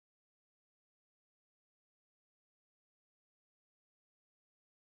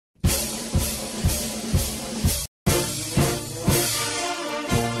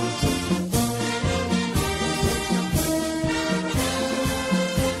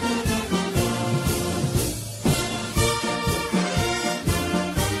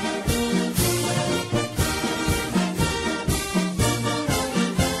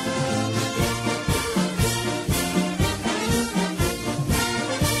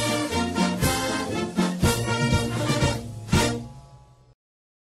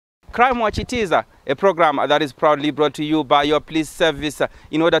Crime Watch it is a program that is proudly brought to you by your police service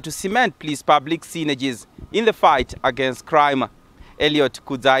in order to cement police public synergies in the fight against crime. Elliot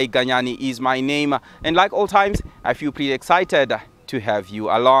Kudzai Ganyani is my name, and like all times, I feel pretty excited to have you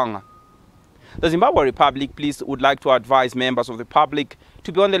along. The Zimbabwe Republic Police would like to advise members of the public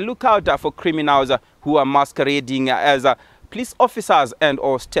to be on the lookout for criminals who are masquerading as police officers and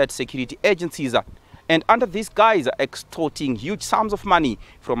or state security agencies, and under this guise extorting huge sums of money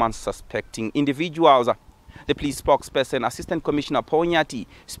from unsuspecting individuals. The police spokesperson, Assistant Commissioner Ponyati,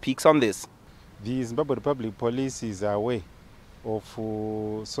 speaks on this. The Zimbabwe Republic Police is aware of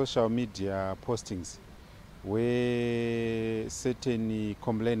social media postings where certain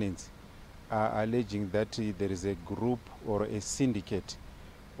complainants are alleging that there is a group or a syndicate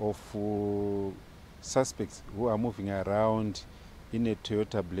of suspects who are moving around in a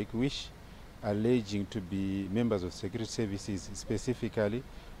Toyota Blackwish, alleging to be members of security services, specifically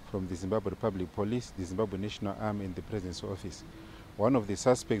from the Zimbabwe Republic Police, the Zimbabwe National Army, and the President's Office. One of the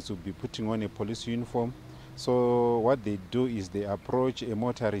suspects will be putting on a police uniform. So what they do is they approach a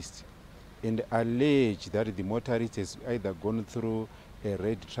motorist and allege that the motorist has either gone through a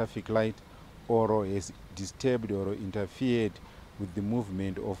red traffic light or has disturbed or interfered with the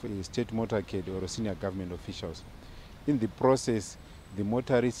movement of a state motorcade or senior government officials. In the process, the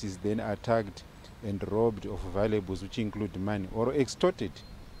motorist is then attacked and robbed of valuables, which include money, or extorted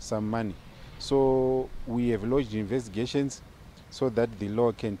some money. So we have lodged investigations so that the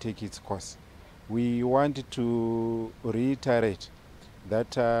law can take its course. We want to reiterate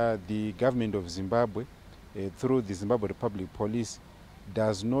that the government of Zimbabwe, through the Zimbabwe Republic Police,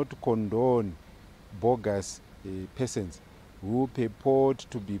 does not condone bogus persons who purport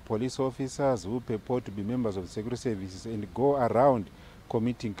to be police officers, who purport to be members of security services and go around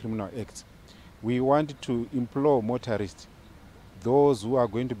committing criminal acts. We want to implore motorists, those who are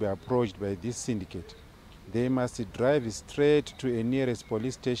going to be approached by this syndicate, they must drive straight to a nearest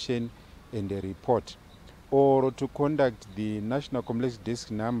police station and a report, or to contact the National Complex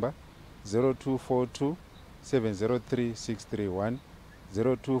Desk number 0242 703 631,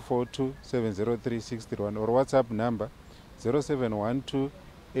 0242 703 631, or WhatsApp number 0712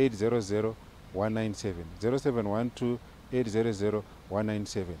 800 197, 0712 800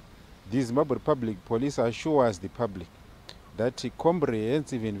 197. The Zimbabwe Republic Police assures the public that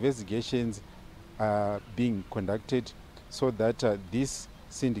comprehensive investigations are being conducted so that this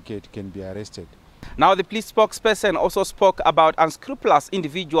syndicate can be arrested. Now, the police spokesperson also spoke about unscrupulous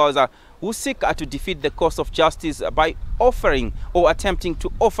individuals who seek to defeat the cause of justice by offering or attempting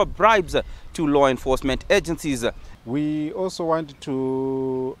to offer bribes to law enforcement agencies. We also want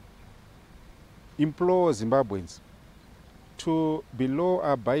to implore Zimbabweans to be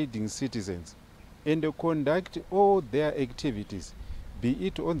law-abiding citizens and to conduct all their activities, be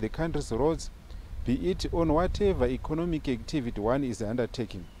it on the country's roads, be it on whatever economic activity one is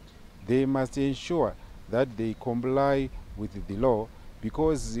undertaking. They must ensure that they comply with the law,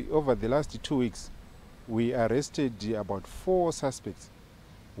 because over the last 2 weeks we arrested about 4 suspects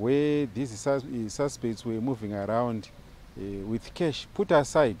where these suspects were moving around with cash put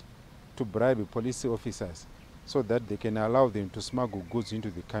aside to bribe police officers so that they can allow them to smuggle goods into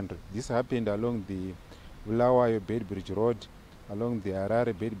the country. This happened along the Bulawayo-Bedbridge Road, along the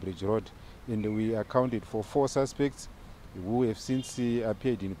Harare-Bedbridge Road, and we accounted for 4 suspects who have since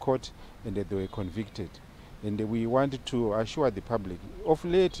appeared in court and they were convicted. And we want to assure the public. Of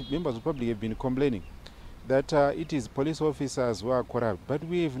late, members of the public have been complaining that it is police officers who are corrupt, but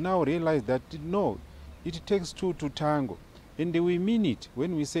we have now realized that no, it takes 2 to tango. And we mean it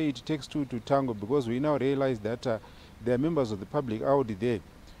when we say it takes 2 to tango, because we now realize that there are members of the public out there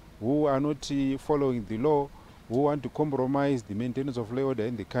who are not following the law, who want to compromise the maintenance of law and order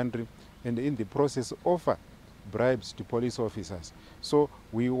in the country, and in the process offer bribes to police officers. So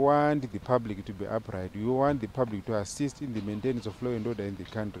we want the public to be upright. We want the public to assist in the maintenance of law and order in the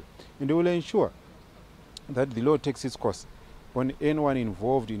country. And we will ensure that the law takes its course on anyone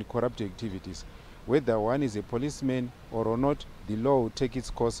involved in corrupt activities. Whether one is a policeman or not, the law will take its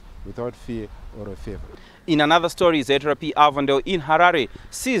course without fear or a favor. In another story, ZRP Avondale in Harare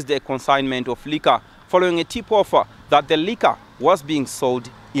seized a consignment of liquor following a tip-off that the liquor was being sold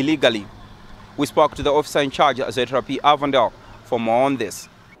illegally. We spoke to the officer in charge at ZRP Avondale for more on this.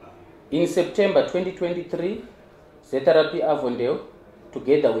 In September 2023, ZRP Avondale,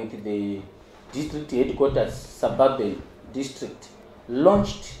 together with the district headquarters suburban district,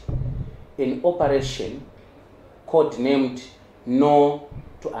 launched an operation codenamed No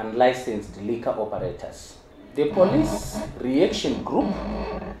to Unlicensed Liquor Operators. The police reaction group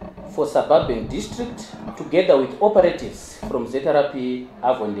for Suburban District, together with operatives from ZRP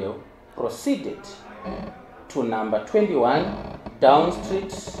Avondale, proceeded to number 21 Down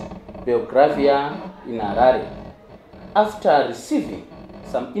Street, Belgravia in Harare, after receiving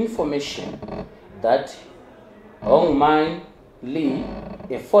some information that Hong Min Lee,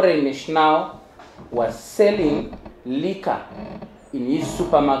 a foreign national, was selling liquor in his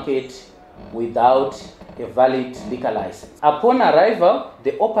supermarket without a valid liquor license. Upon arrival,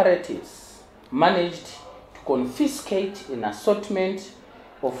 the operatives managed to confiscate an assortment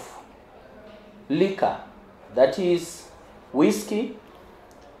of liquor, that is whiskey,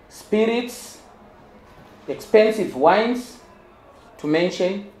 spirits, expensive wines, to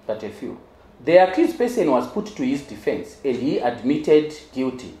mention but a few. The accused person was put to his defense and he admitted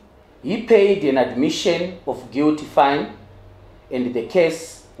guilty. He paid an admission of guilty fine and the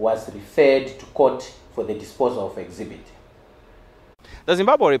case was referred to court for the disposal of exhibit. The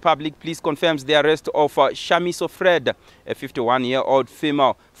Zimbabwe Republic Police confirms the arrest of Shamiso Fred, a 51-year-old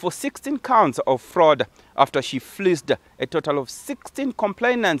female, for 16 counts of fraud after she fleeced a total of 16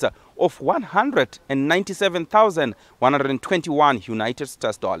 complainants of $197,121 United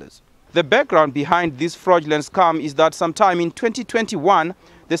States dollars. The background behind this fraudulent scam is that sometime in 2021,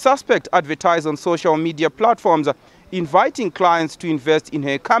 the suspect advertised on social media platforms inviting clients to invest in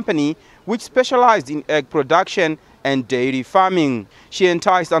her company, which specialized in egg production and dairy farming. She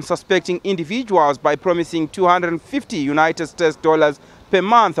enticed unsuspecting individuals by promising 250 United States dollars per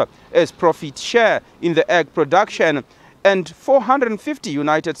month as profit share in the egg production and 450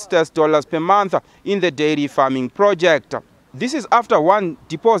 United States dollars per month in the dairy farming project. This is after one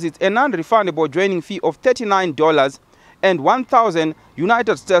deposits a non-refundable joining fee of $39 and 1,000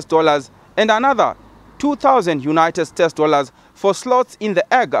 United States dollars and another 2,000 United States dollars for slots in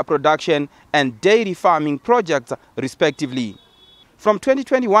the egg production and dairy farming projects, respectively. From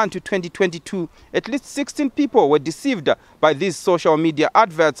 2021 to 2022, at least 16 people were deceived by these social media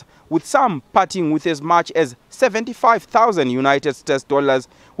adverts, with some parting with as much as 75,000 United States dollars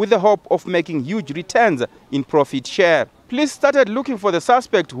with the hope of making huge returns in profit share. Police started looking for the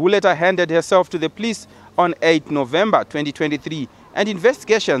suspect, who later handed herself to the police on 8 November 2023, and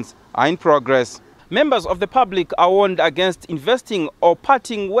investigations are in progress. Members of the public are warned against investing or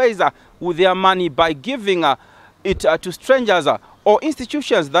parting ways with their money by giving it to strangers or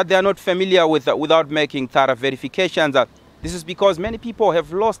institutions that they are not familiar with without making thorough verifications. This is because many people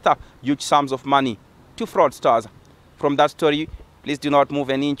have lost huge sums of money to fraudsters. From that story, please do not move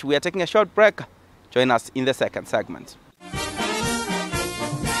an inch. We are taking a short break. Join us in the second segment.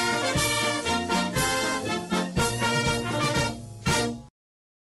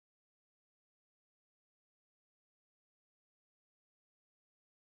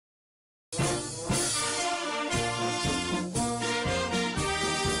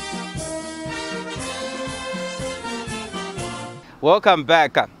 Welcome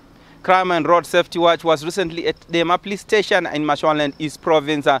back. Crime and Road Safety Watch was recently at the Police Station in Mashonaland East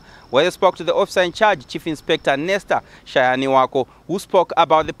Province, where they spoke to the officer in charge, Chief Inspector Nesta Shayaniwako, who spoke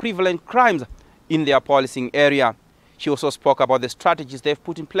about the prevalent crimes in their policing area. She also spoke about the strategies they've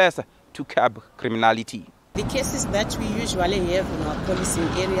put in place to curb criminality. The cases that we usually have in our policing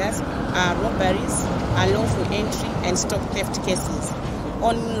areas are robberies, unlawful entry, and stock theft cases.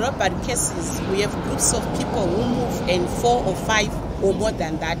 On robbery cases, we have groups of people who move in 4 or 5 or more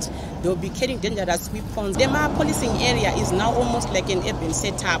than that. They'll be carrying dangerous weapons. The policing area is now almost like an urban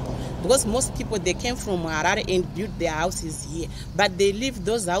setup, because most people, they came from Harare and built their houses here, but they leave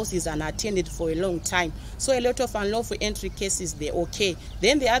those houses unattended for a long time. So a lot of unlawful entry cases, they're okay.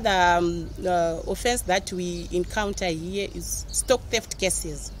 Then the other offense that we encounter here is stock theft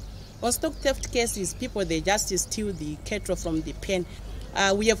cases. On stock theft cases, people, they just steal the cattle from the pen.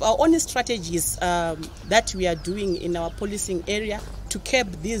 We have our own strategies that we are doing in our policing area to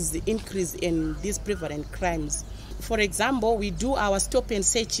curb this increase in these prevalent crimes. For example, we do our stop and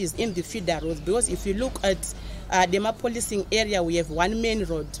searches in the feeder roads, because if you look at the policing area, we have one main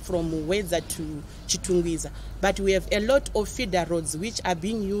road from Weza to Chitungwiza, but we have a lot of feeder roads which are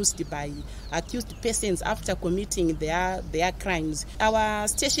being used by accused persons after committing their crimes. Our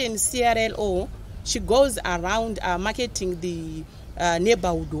station CRLO, she goes around marketing the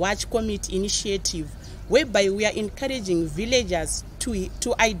Neighborhood Watch Committee initiative, whereby we are encouraging villagers to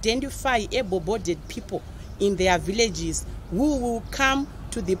identify able-bodied people in their villages who will come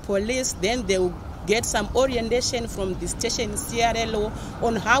to the police. Then they will get some orientation from the station CRLO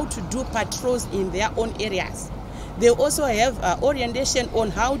on how to do patrols in their own areas. They also have orientation on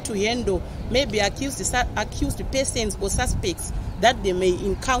how to handle maybe accused persons or suspects that they may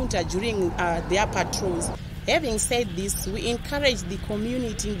encounter during their patrols. Having said this, we encourage the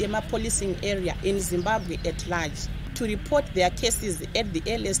community in the policing area in Zimbabwe at large to report their cases at the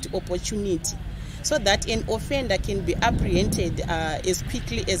earliest opportunity so that an offender can be apprehended as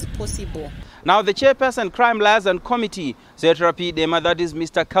quickly as possible. Now, the chairperson, Crime Liaison Committee, ZRP, that is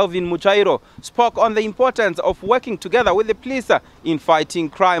Mr. Calvin Muchairo, spoke on the importance of working together with the police in fighting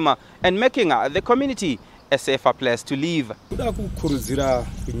crime and making the community a safer place to live.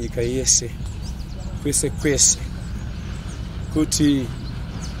 Kuti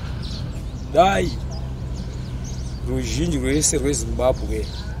dai ruzhinji rwese rweZimbabwe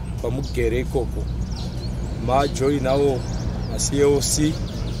pamugere koko majoinawo maSOC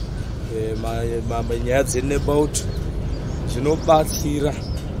manyaya dzenebauti zvinobatsira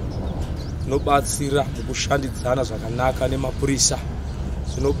mukushandidzana zvakanaka nemapurisa,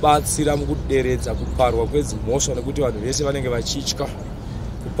 zvinobatsira mukuderedza kuparwa kwedzimhosva nekuti vanhu vese vanenge vachitya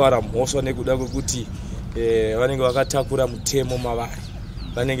kupara mhosva nekuda kwekuti vanenge vakatakura mutemo mavari,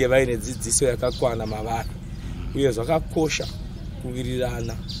 vanenge vaine dzidziso yakakwana mavari, uye zvakakosha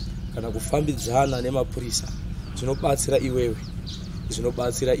kuwirirana kana kufambidzana nemapurisa. Zvinobatsira iwewe,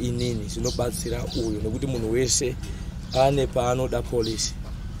 zvinobatsira inini, zvinobatsira uyu, nekuti munhu wese ane paanoda polisi,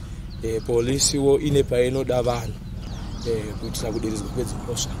 polisi wo ine painoda vanhu kuitira kuderedzwa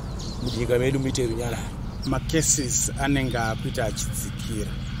kwedzimhosva munyika medu muite runyararo. Macases anenge akuita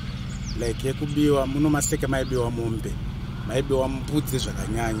achidzikira like ekubiwa muno maseke maibiwa mombe, maibiwa mbudzi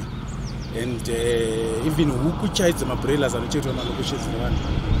zvakanyanya, and even huku chaidzo mabroilers anochetwa malokoshedzi nevanhu,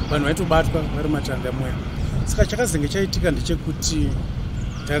 vanhu vaitobatwa vari matanga mweya. Saka chakazenge chaitika ndechekuti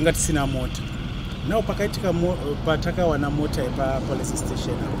takanga tisina mota. Nawo pakaitika patakawana mota yepapolice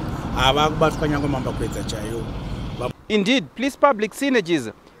station hava kubatwa nyangwe mamba kwedza chaiwo. Indeed, police public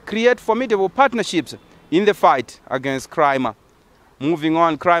synergies create formidable partnerships in the fight against crime. Moving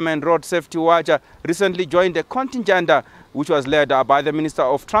on, Crime and Road Safety Watch recently joined a contingent which was led by the Minister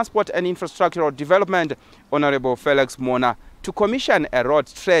of Transport and Infrastructural Development, Honorable Felix Mona, to commission a road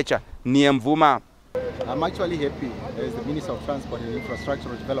stretch near Mvuma. I'm actually happy as the Minister of Transport and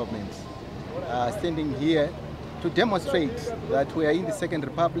Infrastructural Development standing here to demonstrate that we are in the Second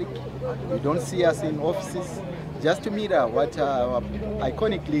Republic. You don't see us in offices, just to mirror what our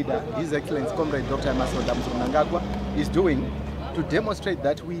iconic leader, His Excellency Comrade Dr. Emerson Mnangagwa, is doing, to demonstrate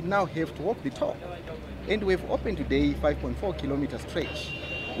that we now have to walk the talk. And we've opened today 5.4 kilometer stretch,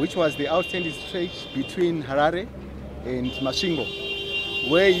 which was the outstanding stretch between Harare and Mashingo,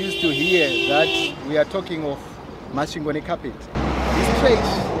 where you used to hear that we are talking of Mashingo carpet. This stretch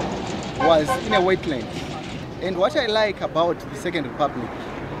was in a wetland. And what I like about the Second Republic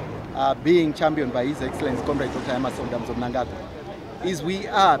being championed by His Excellency Comrade Dr. Emerson Mnangagwa is we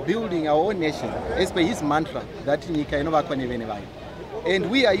are building our own nation as per his mantra that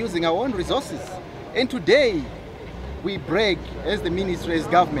and we are using our own resources. And today we brag as the ministry, as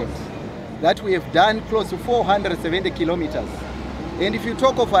government, that we have done close to 470 kilometers. And if you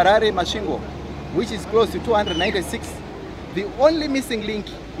talk of Harare Mashingo, which is close to 296, the only missing link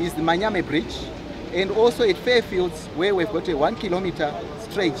is the Manyame Bridge, and also at Fairfields, where we've got a 1 kilometer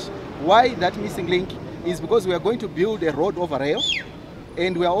stretch. Why that missing link is because we are going to build a road over rail,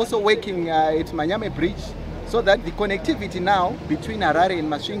 and we are also working at Manyame Bridge, so that the connectivity now between Harare and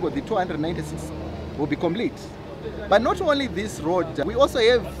Mashingo, the 296, will be complete. But not only this road, we also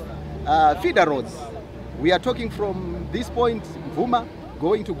have feeder roads. We are talking from this point, Mvuma,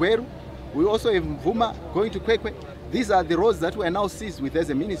 going to Gweru. We also have Mvuma going to Kwekwe. These are the roads that we are now seized with as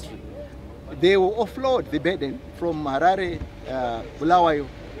a ministry. They will offload the burden from Harare, Bulawayo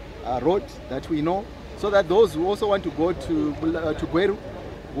road that we know, so that those who also want to go to Gweru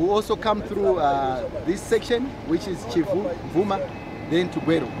will also come through this section, which is Chivu, Mvuma, then to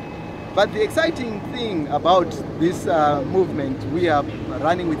Gweru. But the exciting thing about this movement we are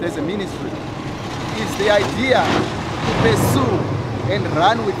running with as a ministry is the idea to pursue and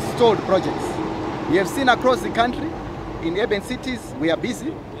run with stalled projects. We have seen across the country, in urban cities, we are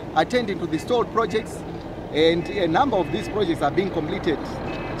busy attending to the stalled projects, and a number of these projects are being completed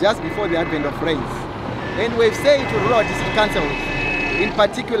just before the advent of rains. And we've said to rural district councils, in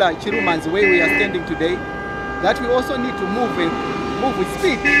particular Chiruman's, where we are standing today, that we also need to move with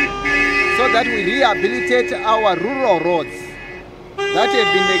speed so that we rehabilitate our rural roads that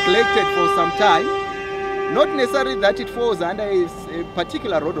have been neglected for some time. Not necessarily that it falls under a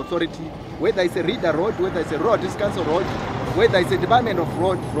particular road authority, whether it's a Reader Road, whether it's a Rural District Council Road, whether it's a Department of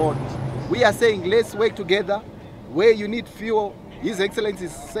Road. We are saying let's work together. Where you need fuel, His Excellency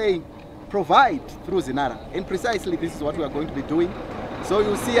is saying provide through Zinara. And precisely this is what we are going to be doing. So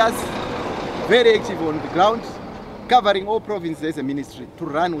you see us very active on the ground, covering all provinces as a ministry to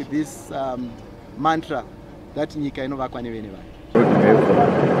run with this mantra that nyika inovakwa nevene vanhu.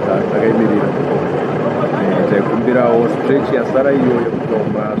 Takaimirira taikumbirawo stretch yasara iyo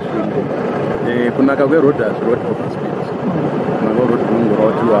yekutomba svingo kunaka kweroad road over speed kunaka road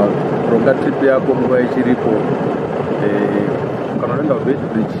unongora kuti waronga trip yako nguva ichiripo kana unoenda kubed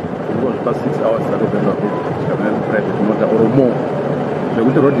bridge unongozvipa 6 hours dzako kuenda kubed bridge kana private motor or more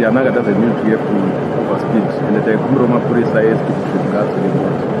zvekuti road yanaka doesn't need to have over speed ende taikumbirawo mapurisa espeed kuti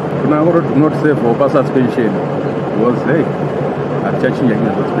ngadziremoti kunaka road not safe opa suspension because hey hatichachinja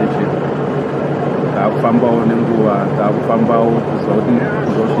nyaya dzesuspension taakufambawo nenguva taakufambawo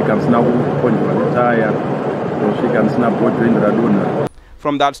kuzosvika musina kuponjerwa netaya kuzosvika musina bhodhi rindi radonha.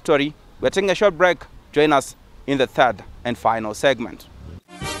 From that story, we're taking a short break. Join us in the third and final segment.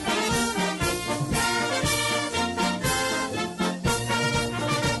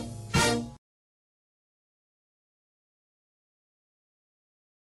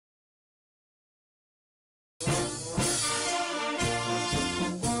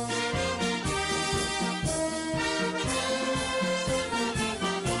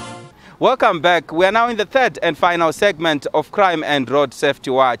 Welcome back. We are now in the third and final segment of Crime and Road Safety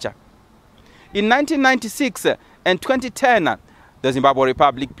Watch. In 1996 and 2010, the Zimbabwe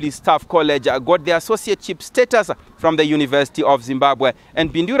Republic Police Staff College got their associateship status from the University of Zimbabwe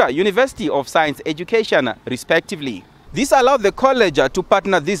and Bindura University of Science Education, respectively. This allowed the college to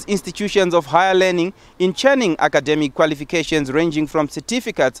partner these institutions of higher learning in churning academic qualifications ranging from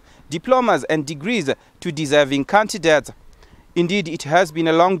certificates, diplomas and degrees to deserving candidates. Indeed, it has been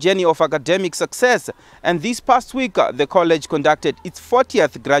a long journey of academic success, and this past week the college conducted its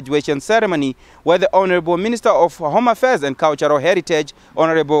 40th graduation ceremony where the Honorable Minister of Home Affairs and Cultural Heritage,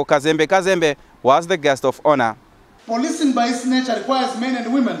 Honorable Kazembe Kazembe, was the guest of honor. Policing by its nature requires men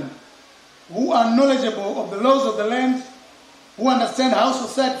and women who are knowledgeable of the laws of the land, who understand how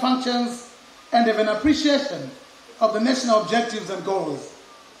society functions, and have an appreciation of the national objectives and goals.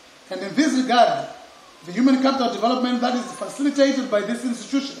 And in this regard, the human capital development that is facilitated by this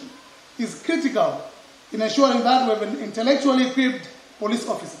institution is critical in ensuring that we have an intellectually equipped police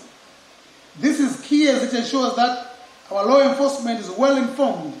officer. This is key as it ensures that our law enforcement is well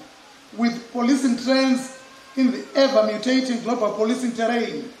informed with policing trends in the ever-mutating global policing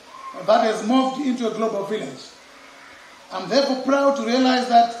terrain that has moved into a global village. I'm therefore proud to realize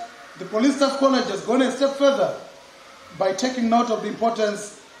that the Police Staff College has gone a step further by taking note of the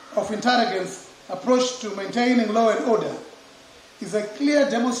importance of intelligence approach to maintaining law and order. Is a clear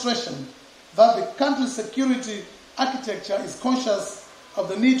demonstration that the country's security architecture is conscious of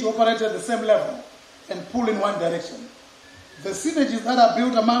the need to operate at the same level and pull in one direction. The synergies that are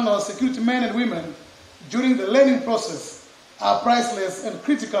built among our security men and women during the learning process are priceless and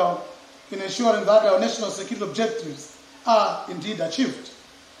critical in ensuring that our national security objectives are indeed achieved.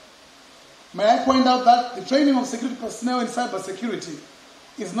 May I point out that the training of security personnel in cybersecurity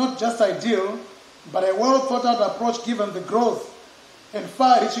is not just ideal, but a well thought out approach given the growth and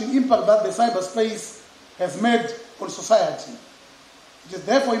far-reaching impact that the cyberspace has made on society. It is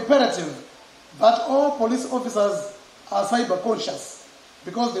therefore imperative that all police officers are cyber conscious,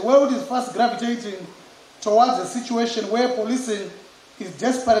 because the world is fast gravitating towards a situation where policing is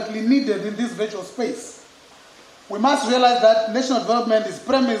desperately needed in this virtual space. We must realize that national development is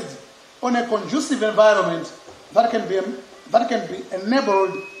premised on a conducive environment that can be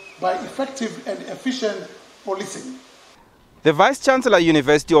enabled by effective and efficient policing. The Vice-Chancellor,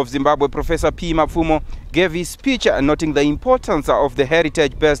 University of Zimbabwe, Professor P. Mapfumo, gave his speech noting the importance of the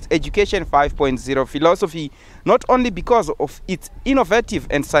heritage-based Education 5.0 philosophy, not only because of its innovative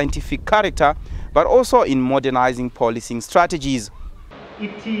and scientific character, but also in modernizing policing strategies.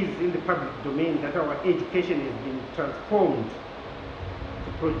 It is in the public domain that our education has been transformed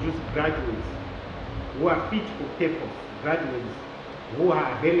to produce graduates who are fit for purpose, graduates who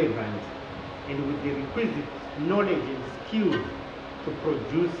are relevant and with the requisite knowledge and skills to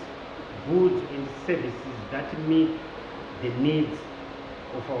produce goods and services that meet the needs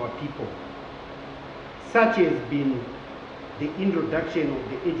of our people. Such has been the introduction of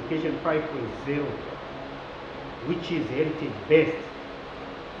the Education 5.0, which is heritage-based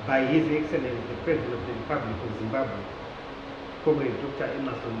by His Excellency the President of the Republic of Zimbabwe, Comrade Dr.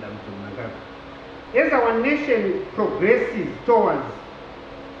 Emerson Mnangagwa. As our nation progresses towards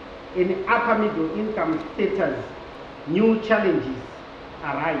an upper middle income status, new challenges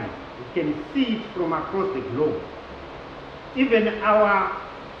arise. We can see it from across the globe. Even our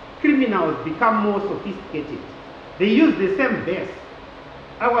criminals become more sophisticated. They use the same vest.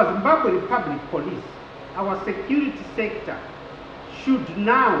 Our Zimbabwe Republic Police, our security sector, should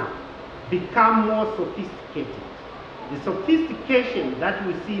now become more sophisticated. The sophistication that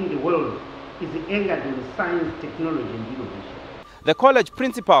we see in the world is anchored in science, technology, and innovation. The college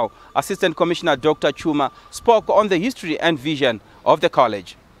principal, Assistant Commissioner Dr. Chuma, spoke on the history and vision of the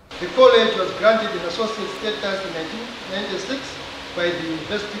college. The college was granted an associate status in 1996 by the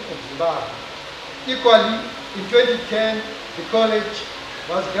University of Zimbabwe. Equally, in 2010, the college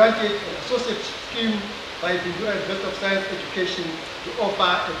was granted an associate scheme by the University of Science Education to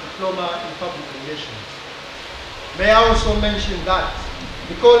offer a diploma in public relations. May I also mention that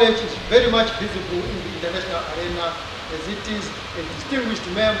the college is very much visible in the international arena, as it is a distinguished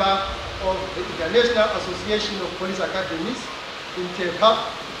member of the International Association of Police Academies, INTEPA,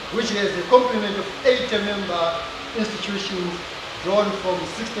 which has a complement of 80 member institutions drawn from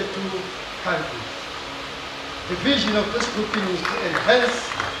 62 countries. The vision of this grouping is to enhance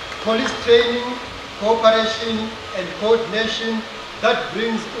police training, cooperation, and coordination that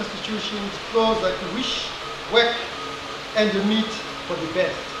brings institutions closer to wish, work, and meet for the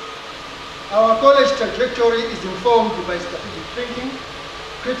best. Our college trajectory is informed by strategic thinking,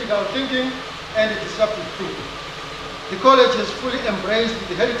 critical thinking, and disruptive thinking. The college has fully embraced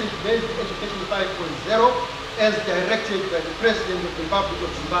the heritage-based education 5.0 as directed by the President of the Republic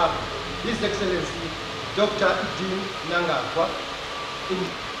of Zimbabwe, His Excellency Dr. Idin Nangagwa.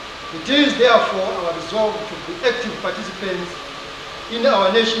 It is therefore our resolve to be active participants in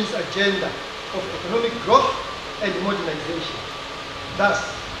our nation's agenda of economic growth and modernization. Thus,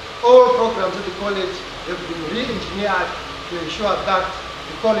 all programs at the college have been re-engineered to ensure that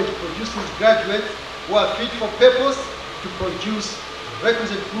the college produces graduates who are fit for purpose to produce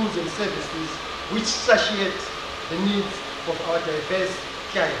requisite goods and services which satiate the needs of our diverse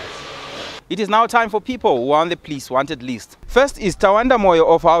clients. It is now time for people who are on the police wanted list. First is Tawanda Moyo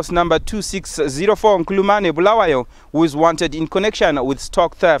of house number 2604 Nkulumane Bulawayo, who is wanted in connection with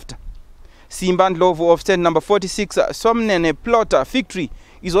stock theft. Simba Ndlovu of stand number 46 Somnene Plotter Victory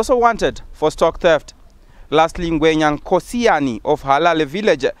is also wanted for stock theft. Lastly, Ngwenyang Kosiani of Halale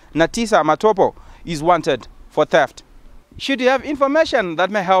Village, Natisa Matopo, is wanted for theft. Should you have information that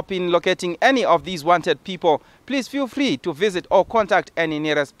may help in locating any of these wanted people, please feel free to visit or contact any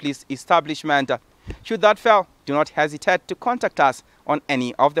nearest police establishment. Should that fail, do not hesitate to contact us on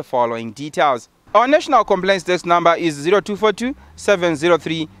any of the following details. Our National Complaints Desk number is 0242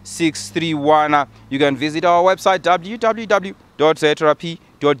 703 631. You can visit our website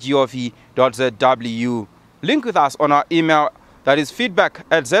www.zetrap.gov.zw. Link with us on our email, that is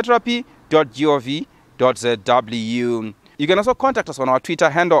feedback@zetrap.gov.zw. You can also contact us on our Twitter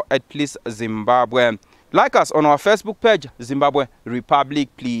handle @PoliceZimbabwe. Like us on our Facebook page, Zimbabwe Republic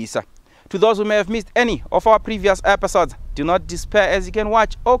Police. To those who may have missed any of our previous episodes, do not despair, as you can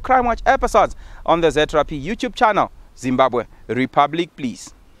watch all Crime Watch episodes on the ZRP YouTube channel, Zimbabwe Republic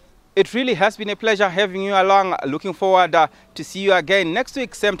Police. It really has been a pleasure having you along. Looking forward to see you again next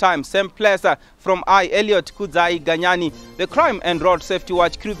week, same time, same place. From I, Elliot Kudzai Ganyani, the Crime and Road Safety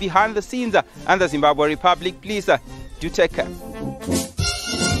Watch crew behind the scenes, and the Zimbabwe Republic Police. Do take care.